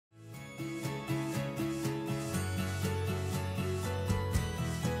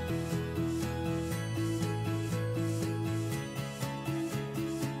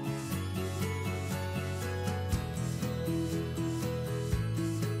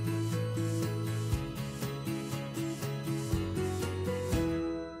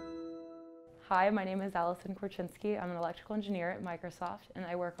Hi, my name is Allison Korczynski. I'm an electrical engineer at Microsoft, and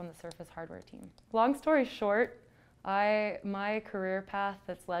I work on the Surface hardware team. Long story short, my career path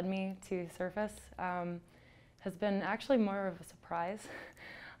that's led me to Surface has been actually more of a surprise.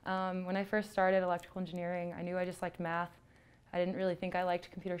 When I first started electrical engineering, I knew I just liked math. I didn't really think I liked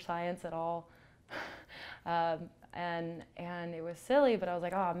computer science at all. And it was silly, but I was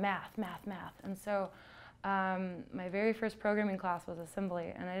like, oh, math. And so my very first programming class was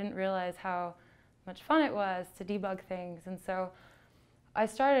assembly, and I didn't realize how much fun it was to debug things. And so I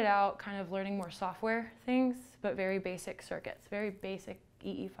started out kind of learning more software things, but very basic circuits, very basic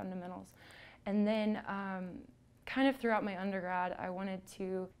EE fundamentals. And then kind of throughout my undergrad, I wanted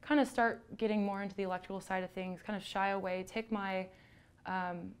to kind of start getting more into the electrical side of things, kind of shy away, take my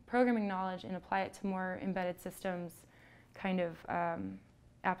programming knowledge and apply it to more embedded systems kind of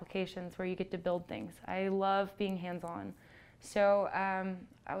applications where you get to build things. I love being hands-on. So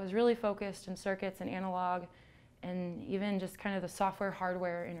I was really focused in circuits and analog and even just kind of the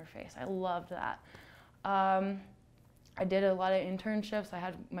software-hardware interface. I loved that. I did a lot of internships. I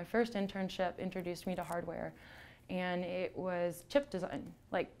had my first internship introduced me to hardware, and it was chip design,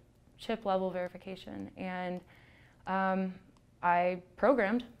 like chip level verification. And I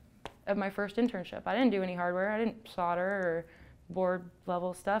programmed at my first internship. I didn't do any hardware. I didn't solder or board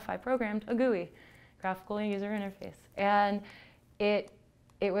level stuff. I programmed a GUI, graphical user interface. And it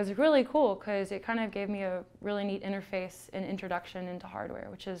was really cool because it kind of gave me a really neat interface and introduction into hardware,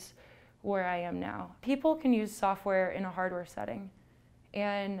 which is where I am now. People can use software in a hardware setting.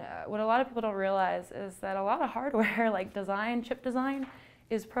 And what a lot of people don't realize is that a lot of hardware, like design, chip design,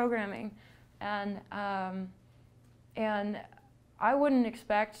 is programming. And I wouldn't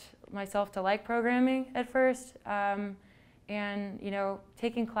expect myself to like programming at first. And you know,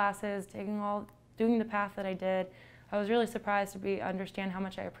 taking classes, doing the path that I did, I was really surprised to understand how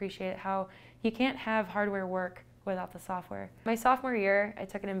much I appreciate it, how you can't have hardware work without the software. My sophomore year, I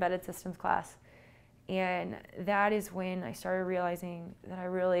took an embedded systems class, and that is when I started realizing that I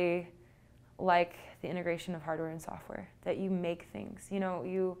really like the integration of hardware and software, that you make things. You know,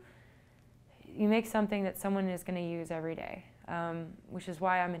 you make something that someone is going to use every day, which is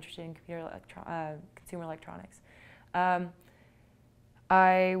why I'm interested in consumer electronics.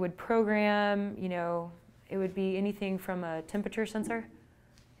 I would program, you know, it would be anything from a temperature sensor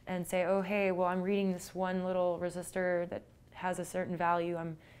and say, oh, hey, well, I'm reading this one little resistor that has a certain value.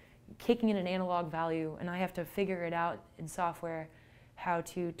 I'm kicking in an analog value, and I have to figure it out in software how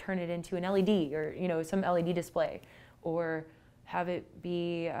to turn it into an LED or, you know, some LED display, or have it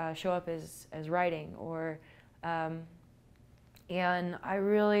be show up as writing, or and I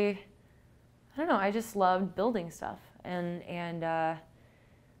don't know, I just loved building stuff, and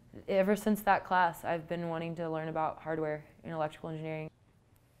ever since that class, I've been wanting to learn about hardware in electrical engineering.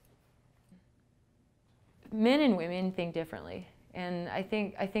 Men and women think differently, and I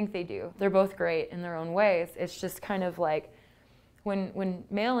think they do. They're both great in their own ways. It's just kind of like when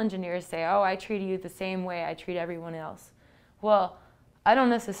male engineers say, oh, I treat you the same way I treat everyone else. Well, I don't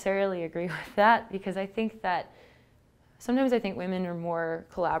necessarily agree with that, because I think that sometimes I think women are more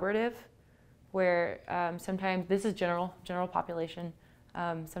collaborative, where sometimes, this is general population,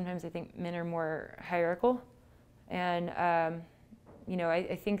 sometimes I think men are more hierarchical. And you know,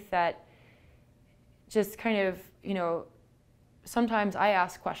 I think that just kind of, you know, sometimes I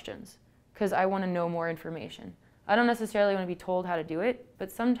ask questions because I want to know more information. I don't necessarily want to be told how to do it,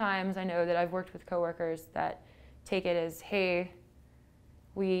 but sometimes I know that I've worked with coworkers that take it as, hey,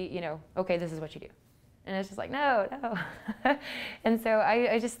 you know, okay, this is what you do. And it's just like, no. And so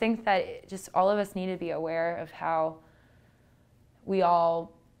I just think that just all of us need to be aware of how we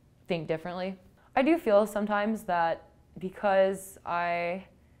all think differently. I do feel sometimes that because I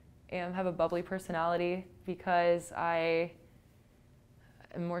have a bubbly personality, because I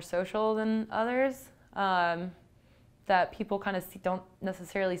am more social than others, that people kind of don't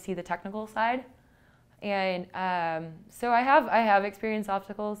necessarily see the technical side. And so I have experienced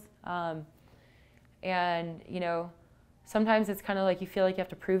obstacles, and you know, sometimes it's kind of like you feel like you have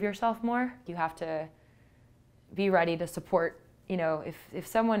to prove yourself more. You have to be ready to support. You know, if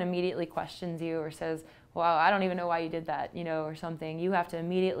someone immediately questions you or says, well, I don't even know why you did that, you know, or something, you have to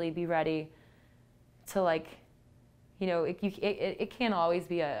immediately be ready to, like, you know, it can't always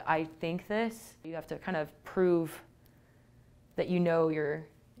be a, I think this. You have to kind of prove that you know your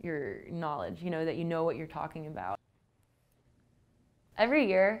knowledge, you know, that you know what you're talking about. Every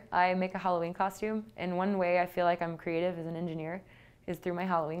year I make a Halloween costume, and one way I feel like I'm creative as an engineer is through my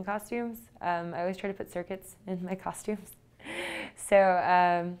Halloween costumes. I always try to put circuits in my costumes. So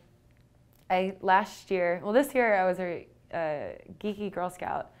this year I was a geeky Girl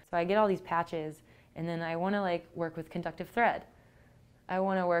Scout. So I get all these patches, and then I want to like work with conductive thread. I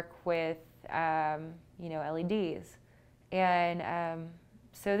want to work with you know, LEDs, and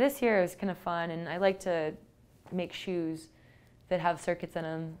so this year was kind of fun, and I like to make shoes that have circuits in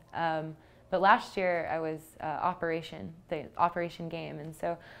them. But last year I was the operation game, and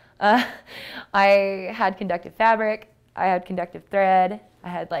so I had conductive fabric, I had conductive thread, I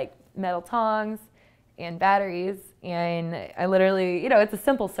had like metal tongs and batteries, and I literally, you know, it's a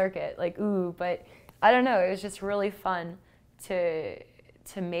simple circuit, like ooh, but I don't know, it was just really fun to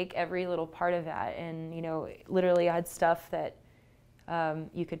make every little part of that, and you know, literally I had stuff that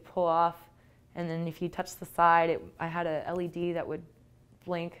you could pull off, and then if you touch the side, I had a LED that would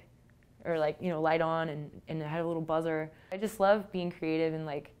blink or like, you know, light on, and it had a little buzzer. I just love being creative in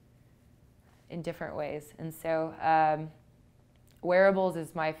like in different ways, and so wearables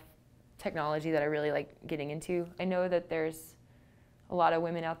is my technology that I really like getting into. I know that there's a lot of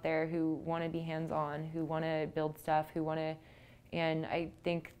women out there who want to be hands-on, who want to build stuff, who want to, and I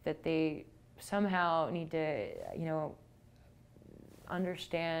think that they somehow need to, you know,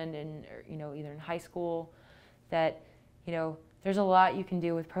 understand, and you know, either in high school, that you know, there's a lot you can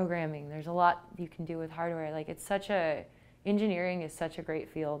do with programming. There's a lot you can do with hardware. Like engineering is such a great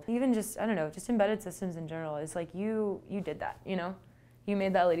field. Even just, I don't know, just embedded systems in general is like you did that, you know? You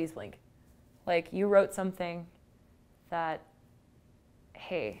made the LEDs blink. Like you wrote something that,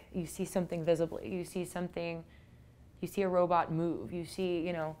 hey, you see something visibly. You see something, you see a robot move. You see,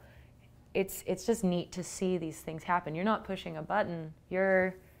 you know, it's just neat to see these things happen. You're not pushing a button.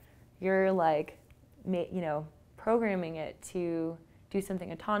 You're like, you know, programming it to do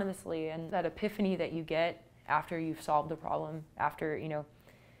something autonomously, and that epiphany that you get after you've solved a problem, after, you know,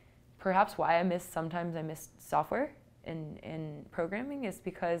 perhaps why sometimes I miss software and programming is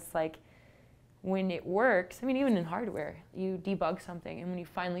because like when it works, I mean, even in hardware, you debug something, and when you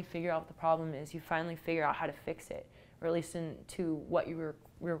finally figure out what the problem is, you finally figure out how to fix it, or at least into what your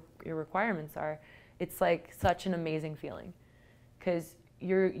requirements are. It's like such an amazing feeling, because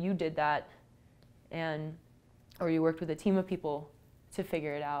you did that, and or you worked with a team of people to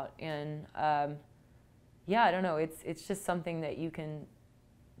figure it out, and yeah, I don't know, it's just something that you can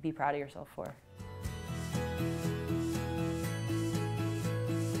be proud of yourself for.